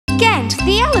Kent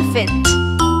the Elephant.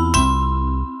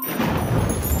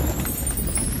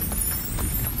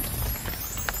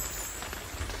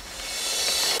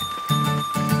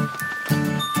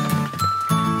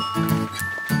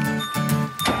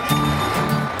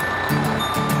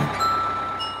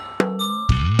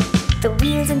 The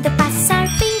wheels in the bus are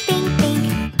bing, bing,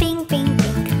 bing, bing, bing,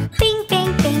 bing, bing,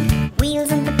 bing, bing.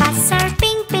 Wheels in the bus are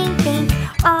bing, bing, bing,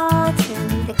 all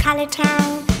through the color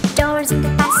town. Doors in the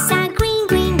bus are green,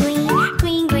 green, green,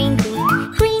 green, green,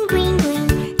 green, green, green,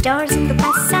 green. Doors in the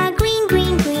bus are green,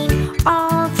 green, green,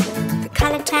 all through the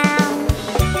color town.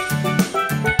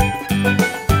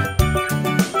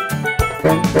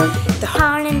 The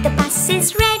horn in the bus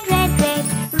is red, red, red,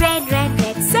 red, red,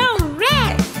 red, so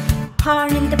red.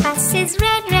 Horn in the bus is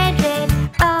red, red, red,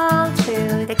 all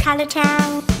through the color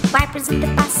town. Wipers in the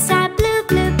bus are blue,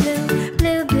 blue, blue,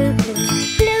 blue, blue, blue,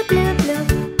 blue, blue,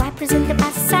 blue. Wipers in the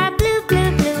bus are blue,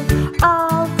 blue, blue,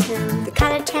 all through the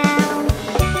color town.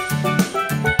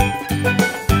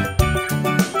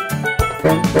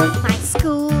 My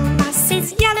school bus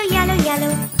is yellow, yellow,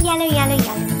 yellow, yellow, yellow,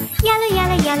 yellow, yellow,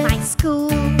 yellow, yellow. My school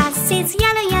bus is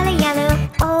yellow, yellow, yellow,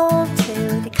 all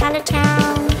through the color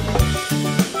town.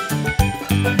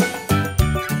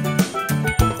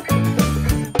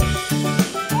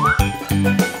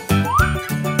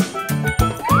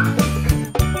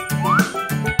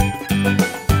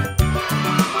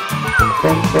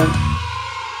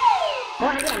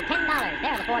 $410.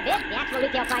 There are the four bids. The actual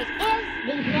retail price is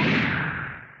the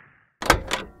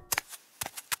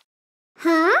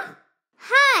Huh?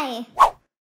 Hi.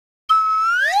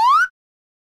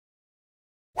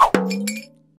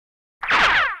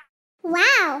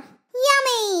 Wow,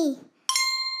 yummy!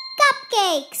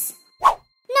 Cupcakes!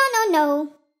 No, no,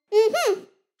 no.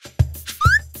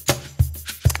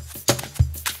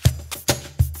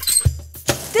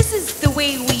 This is the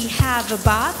way we have a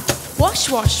bath. Wash,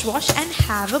 wash, wash and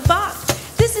have a bath.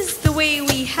 This is the way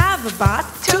we have a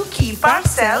bath to keep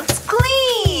ourselves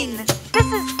clean.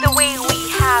 This is the way we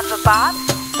have a bath.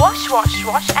 Wash, wash,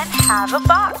 wash and have a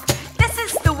bath. This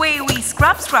is the way we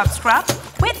scrub, scrub, scrub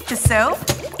with the soap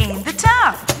in the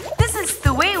tub. This is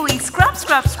the way we scrub,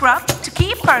 scrub, scrub to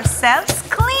keep ourselves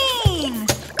clean.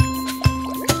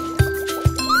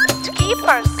 To keep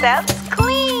ourselves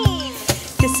clean.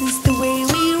 This is the way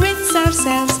we rinse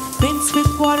ourselves. Rinse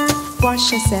with water,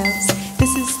 wash ourselves.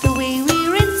 This is the way we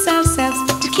rinse ourselves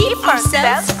to keep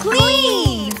ourselves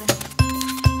clean.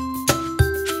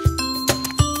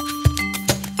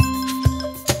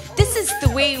 This is the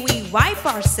way we wipe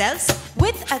ourselves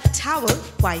with a towel,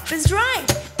 wipe us dry.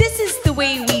 This is the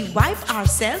way we wipe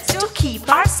ourselves to keep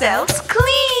ourselves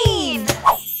clean.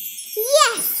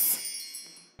 Yes!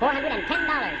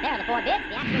 $410. There are the four bids.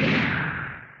 The actual retail.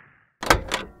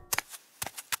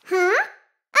 Huh?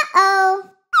 Uh-oh.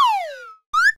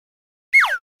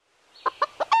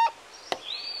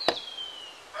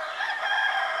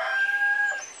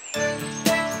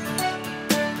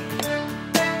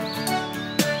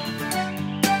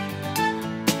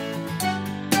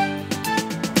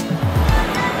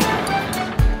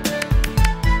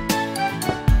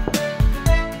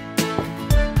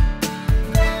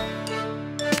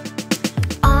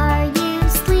 Are you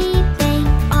sleeping?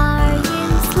 Are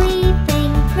you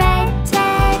sleeping? Red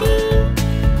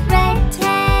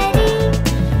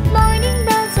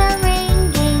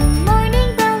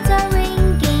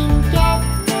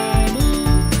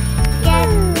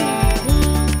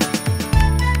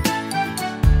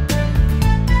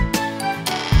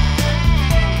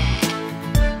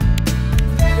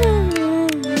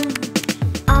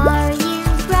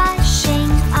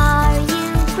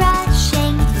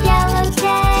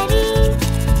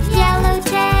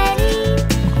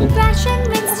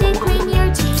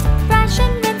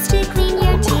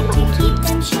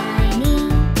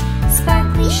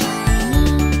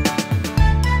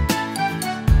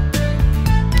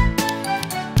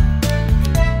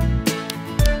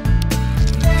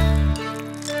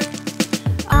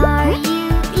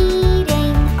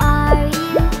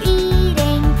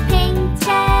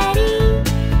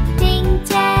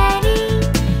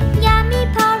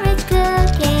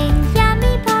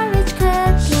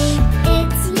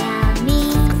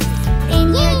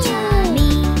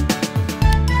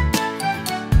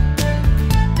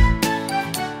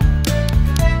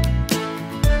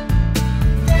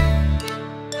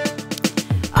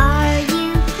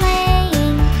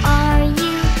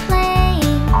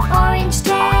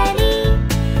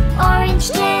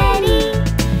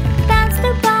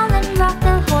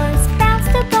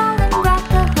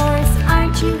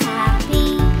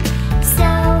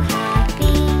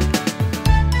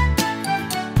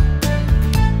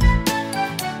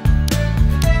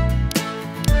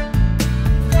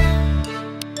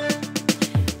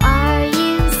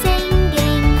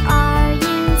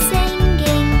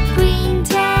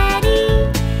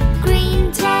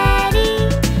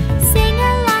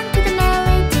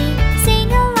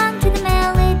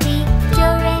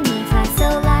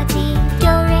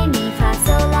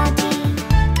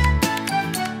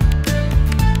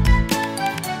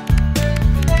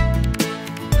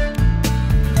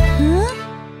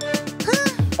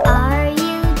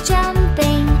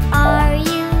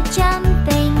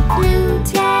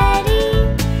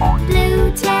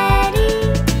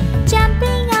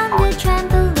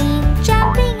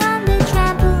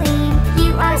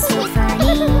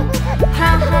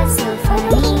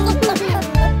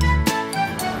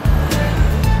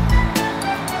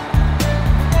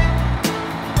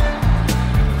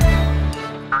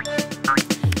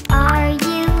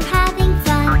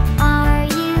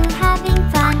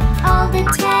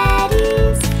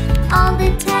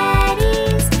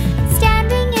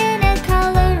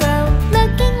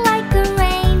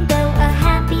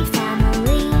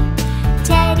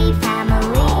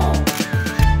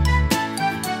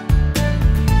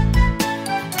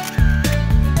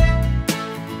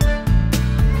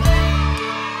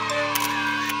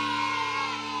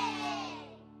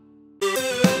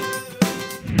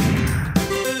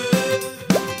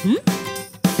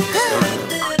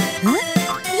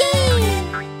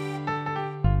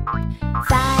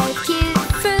 5 cute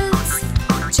fruits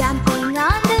jumping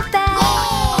on the bed.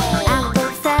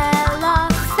 Apple fell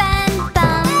off and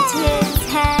bumped his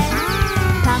head.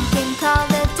 Pumpkin called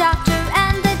the doctor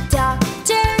and the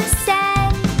doctor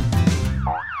said,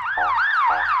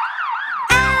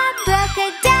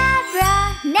 Abracadabra,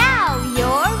 now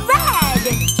you're red.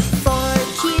 4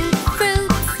 cute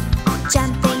fruits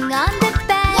jumping on the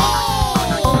bed.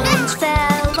 Orange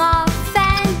fell off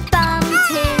and bumped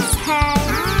his head.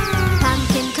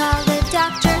 Pumpkin called the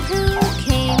doctor who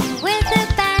came with a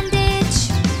bandage.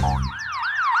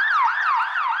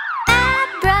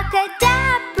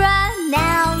 Abracadabra,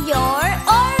 now you're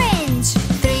orange.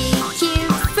 3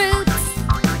 cute fruits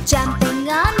jumping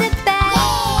on the bed.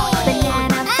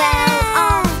 Banana fell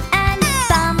off and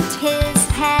bumped his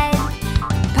head.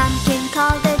 Pumpkin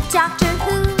called the doctor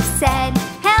who said,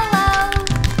 hello.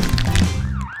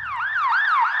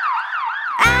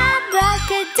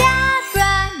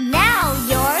 Abracadabra, now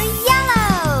you're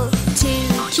yellow. 2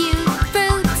 cute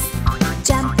fruits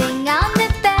jumping on the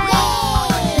bed.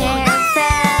 Pear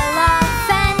fell off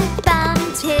and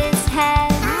bumped his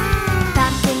head.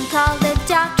 Pumpkin called the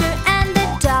doctor and the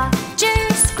doctor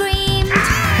screamed,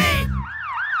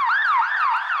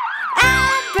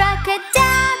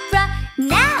 Abracadabra,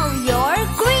 now you're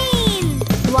green.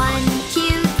 1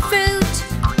 cute fruit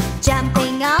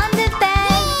jumping on the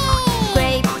bed.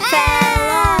 Grape fell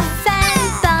off and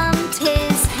bumped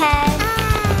his head.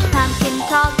 Pumpkin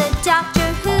called the doctor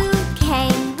who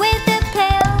came with a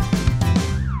pill.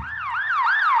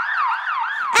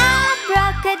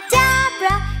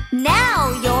 Abracadabra,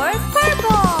 now you're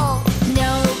purple.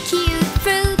 No cute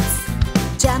fruits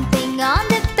jumping on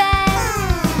the bed.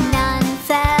 None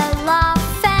fell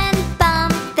off and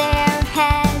bumped their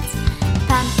heads.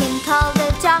 Pumpkin called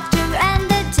the doctor and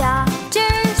the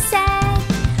doctor said,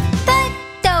 put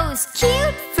those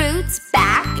cute fruits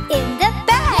back in the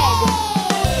bed.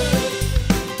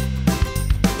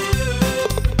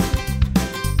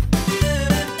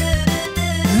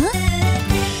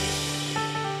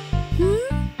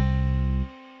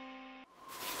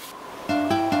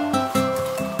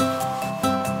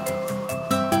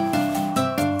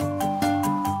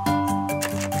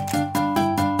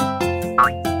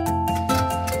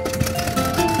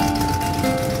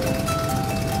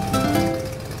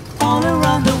 All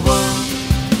around the world,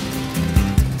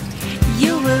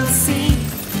 you will see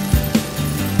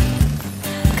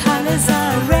colors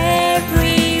are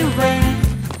everywhere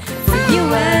for you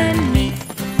and me.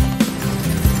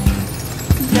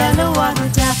 Yellow are the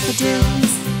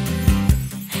daffodils,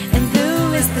 and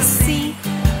blue is the sea.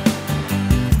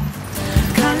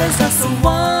 Colors are so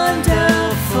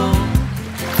wonderful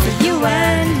for you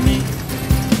and me.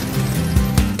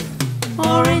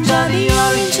 Orange are the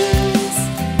oranges,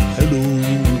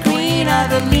 and green are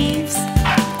the leaves.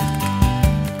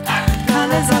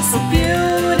 Colors are so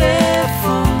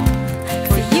beautiful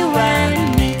for you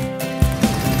and me.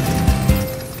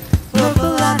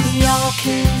 Purple are the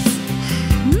orchids,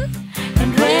 and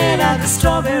red are the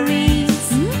strawberries.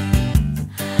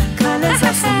 Colors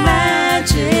are so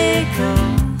magical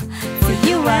for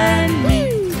you and me.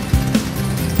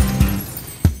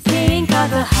 Pink are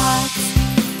the hearts,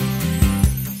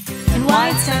 and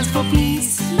white stands for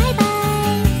peace. Bye-bye.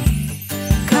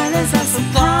 Colors are so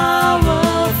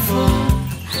powerful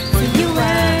for you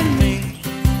and me.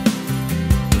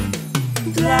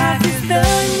 Black is the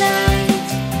night,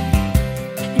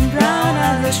 and brown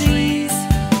are the trees.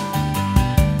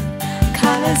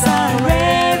 Colors are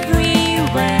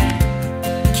everywhere,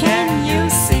 can you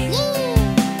see?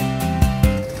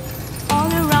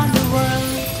 All around the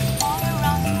world,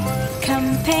 come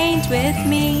paint with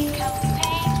me.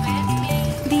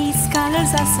 These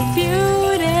colors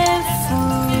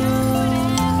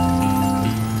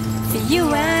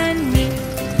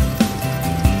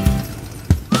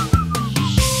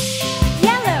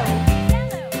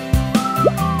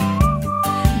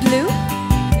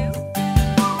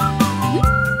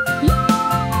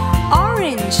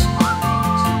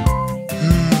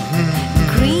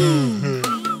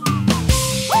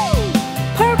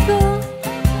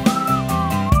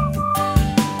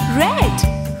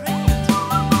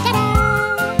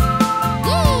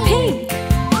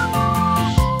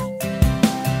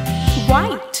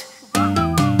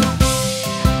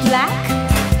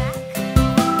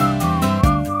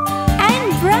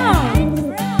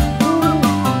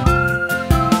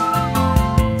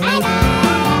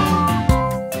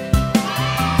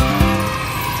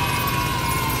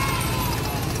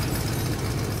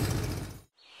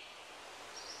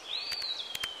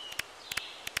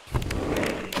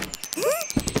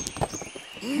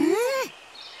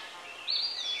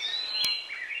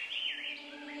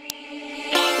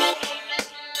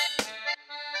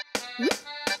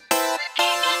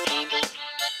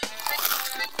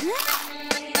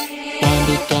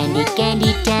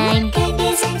candy time.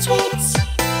 Candies and sweets,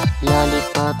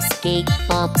 Lollipops, cake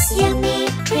pops, yummy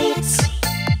treats.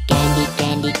 candy,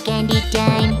 candy, candy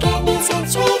time. Candies and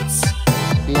sweets,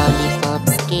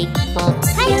 Lollipops, cake pops,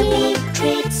 yummy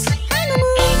treats. Hi,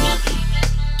 Mumu.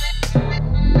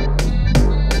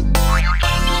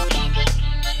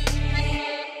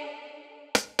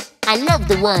 I love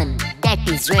the one that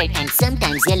is red and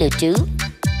sometimes yellow too.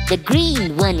 The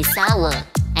green one is sour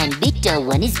and bitter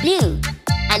one is blue.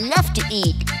 I love to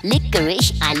eat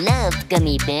licorice. I love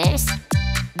gummy bears.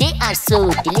 They are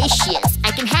so delicious.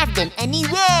 I can have them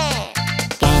anywhere.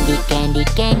 Candy, candy,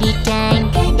 candy time.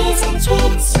 Candies and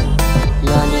sweets,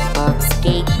 Lollipops,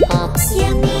 cake pops,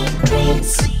 yummy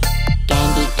treats.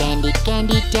 candy, candy,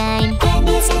 candy time.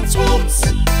 Candies and sweets,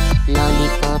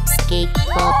 Lollipops, cake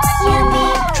pops, yummy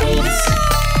treats.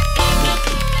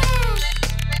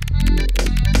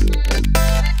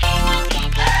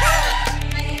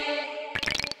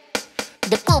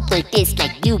 The purple tastes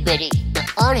like blueberry. The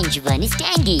orange one is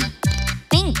tangy.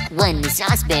 Pink one is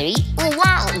raspberry. Oh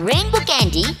wow, rainbow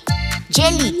candy.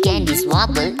 Jelly candies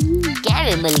wobble.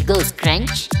 Caramel goes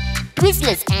crunch.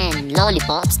 Twizzlers and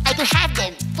lollipops, I can have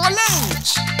them for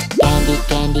lunch. Candy,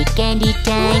 candy, candy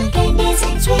time. Candies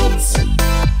and sweets,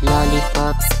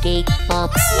 Lollipops, cake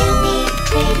pops, yummy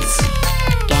treats.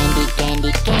 candy,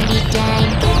 candy, candy time.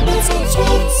 Candies and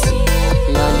sweets,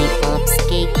 Lollipops,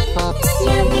 cake pops,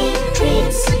 yummy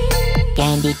treats.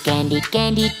 candy, candy,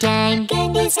 candy time.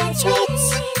 Candies and sweets,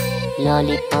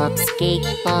 Lollipops, cake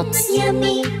pops.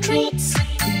 yummy treats.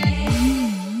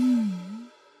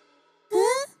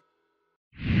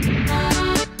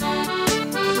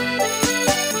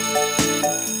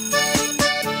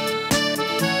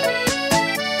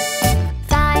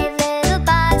 Five little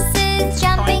buses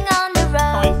jumping on the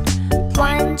road.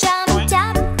 One jumped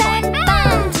up and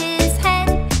bumped his head.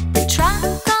 The truck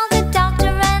called the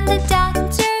doctor and the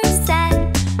doctor said,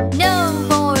 "No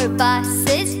more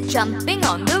buses jumping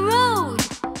on the road."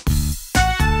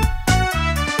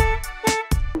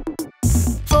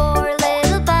 Four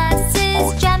little buses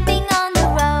jumping on the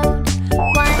road.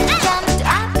 One jumped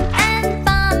up and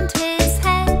bumped his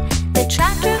head. The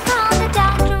tractor called the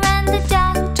doctor and the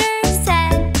doctor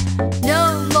said, "No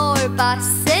more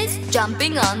buses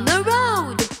jumping on the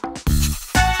road."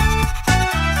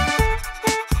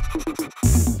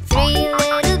 Three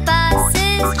little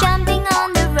buses jumping on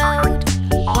the road.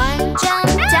 One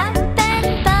jumped up and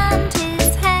bumped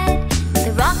his head.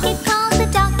 The rocket called the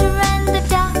doctor and the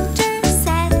doctor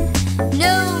said,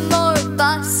 "No more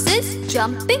buses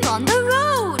jumping on the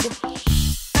road."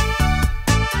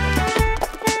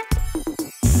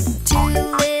 Two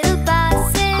little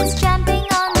buses jumping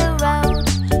on the road.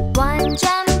 One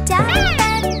jumped up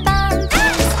and bumped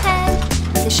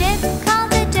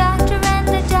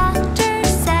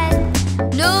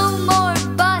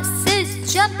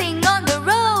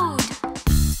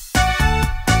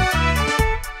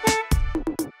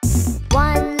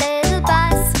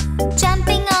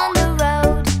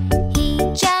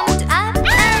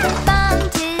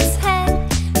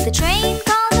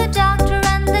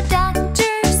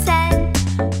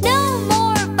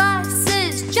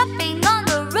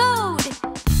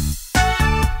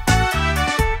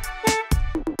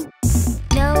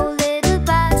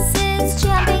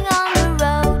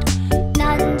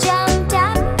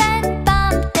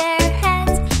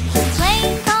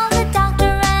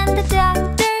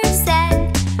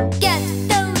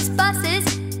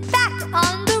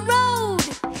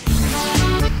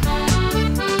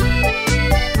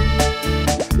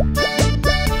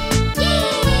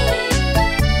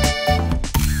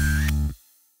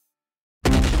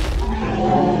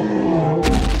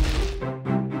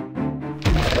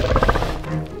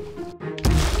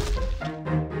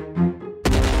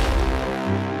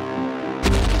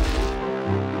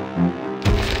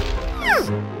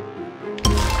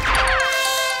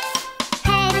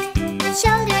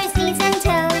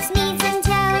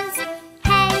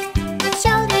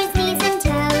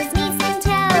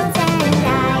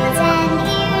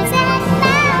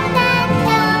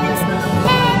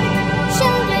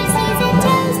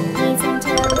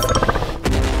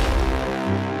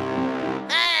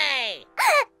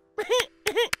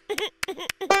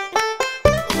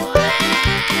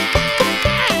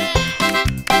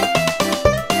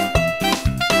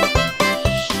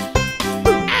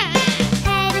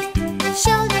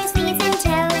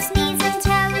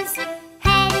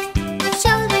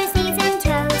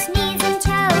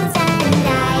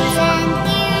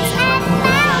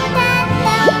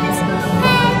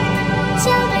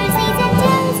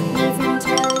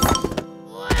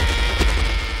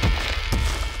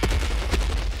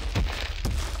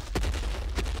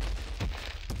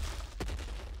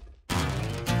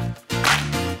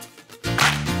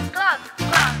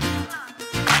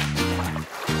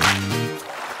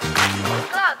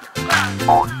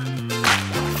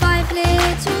Five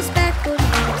little speckled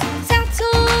frogs sat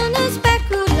on a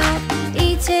speckled log,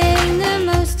 eating the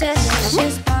most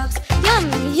delicious bugs. Yum,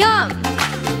 yum!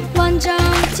 One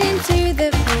jumped into the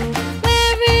pool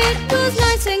where it was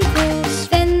nice and cool.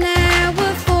 Then there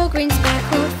were four green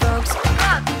speckled frogs.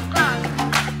 Glug, glug.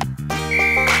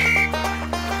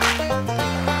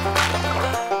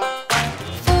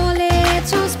 Four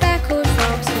little speckled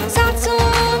frogs sat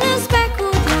on a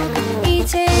speckled log,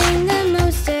 eating the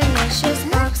most delicious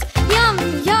bugs. Yum,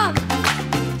 yum!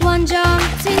 One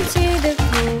jumped into the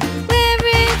pool where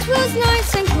it was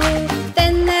nice and cool.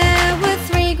 Then there were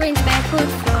three green speckled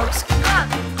frogs. Glug,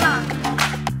 glug.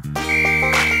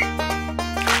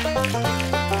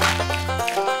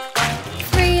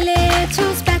 Three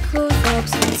little speckled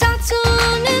frogs sat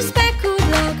on a speckled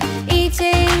log,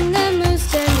 eating the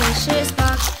most delicious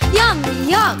bugs. Yum,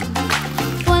 yum!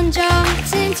 One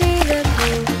jumped into the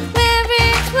pool where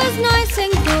it was nice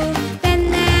and cool.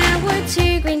 Then there were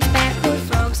two green speckled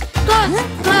frogs. Glug,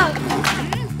 glug.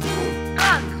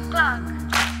 Glug, glug.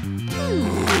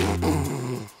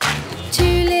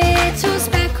 Two little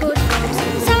speckled frogs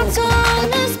sat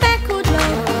on a speckled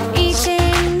log,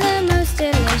 eating the most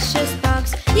delicious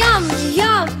bugs. Yum,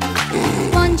 yum!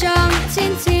 One jumped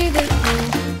into the pool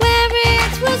where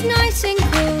it was nice and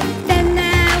cool. Then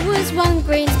there was one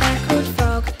green speckled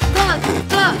frog. Glug,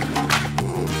 glug.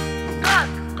 Glug,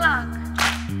 glug.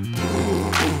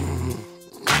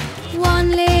 One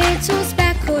little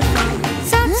speckled frog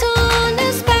sat on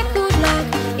a speckled log,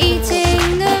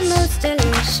 eating the most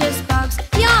delicious bugs.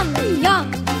 Yum,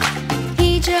 yum!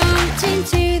 He jumped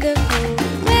into the pool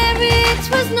where it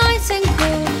was nice and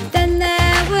cool. Then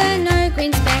there were no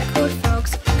green speckled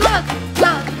frogs. Glug,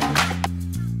 glug.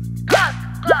 Glug,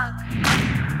 glug.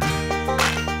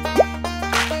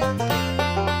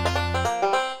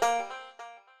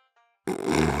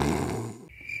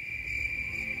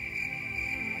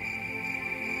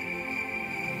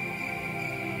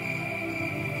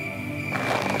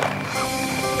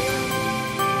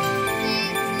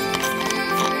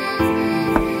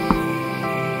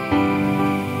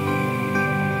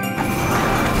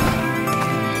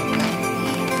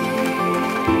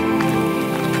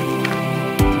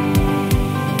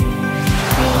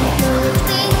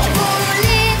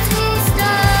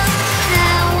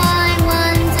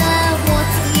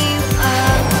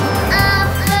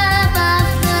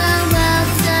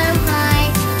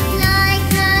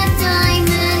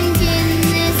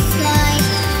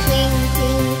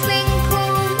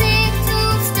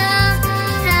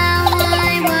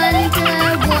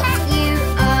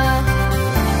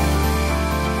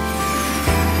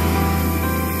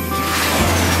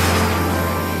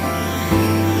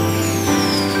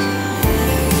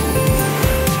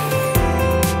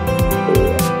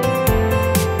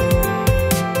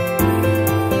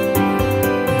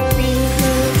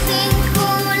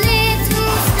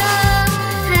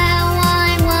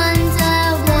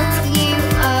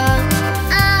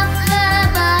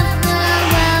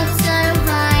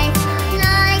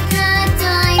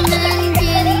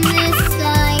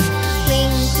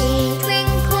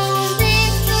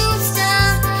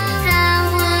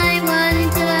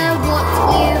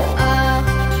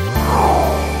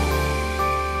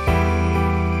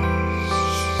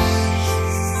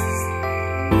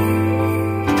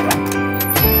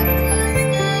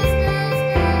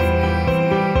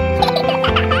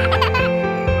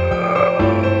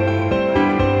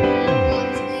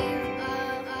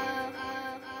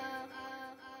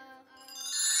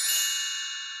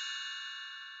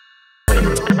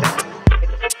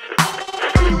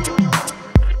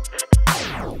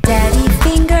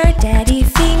 Daddy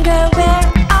finger, where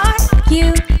are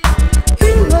you?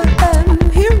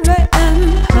 Here I am,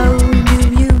 how do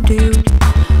you do?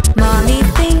 Mommy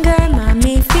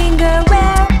finger,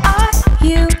 where are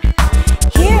you?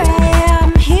 Here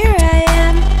I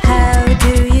am, how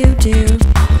do you do?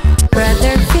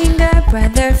 Brother finger,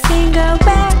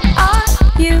 where are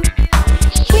you?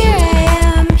 Here I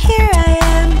am,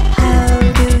 how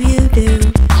do you do?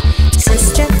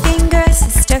 Sister finger,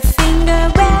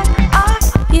 where are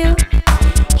you?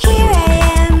 Here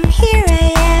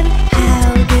I am,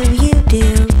 how do you do?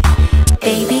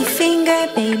 Baby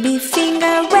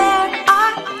finger, where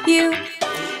are you?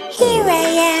 Here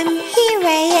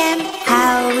I am,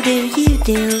 how do you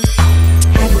do?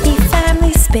 Happy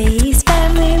family, space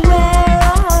family, where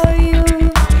are you?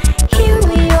 Here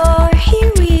we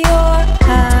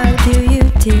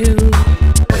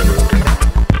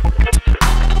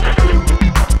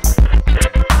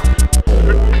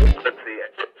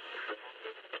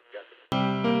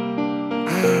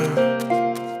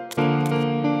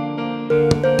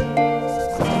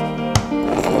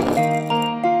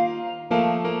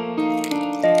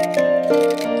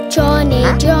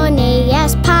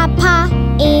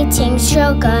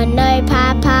sugar, no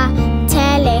papa.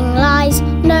 Telling lies,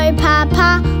 no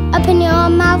papa. Open your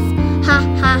mouth, ha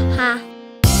ha ha.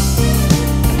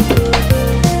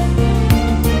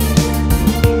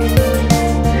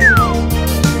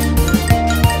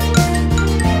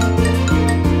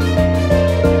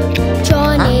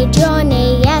 Johnny,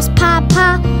 Johnny, yes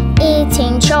papa.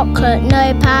 Eating chocolate,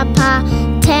 no papa.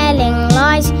 Telling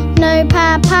lies, no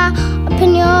papa.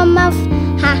 Open your mouth,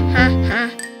 ha ha ha.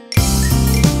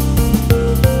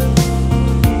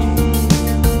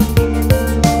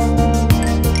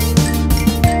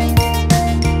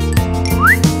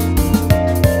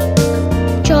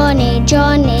 Johnny,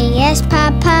 Johnny, yes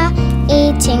papa.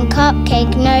 Eating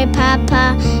cupcake, no papa.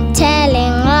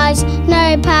 Telling lies,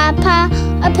 no papa.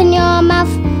 Open your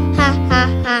mouth, ha ha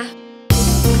ha.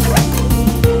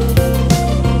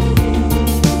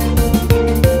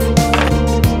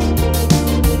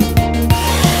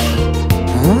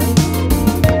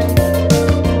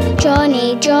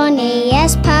 Johnny, Johnny,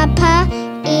 yes papa.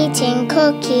 Eating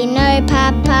cookie, no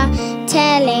papa.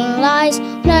 Telling lies,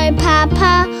 no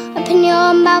papa. Open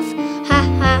your mouth, ha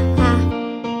ha ha.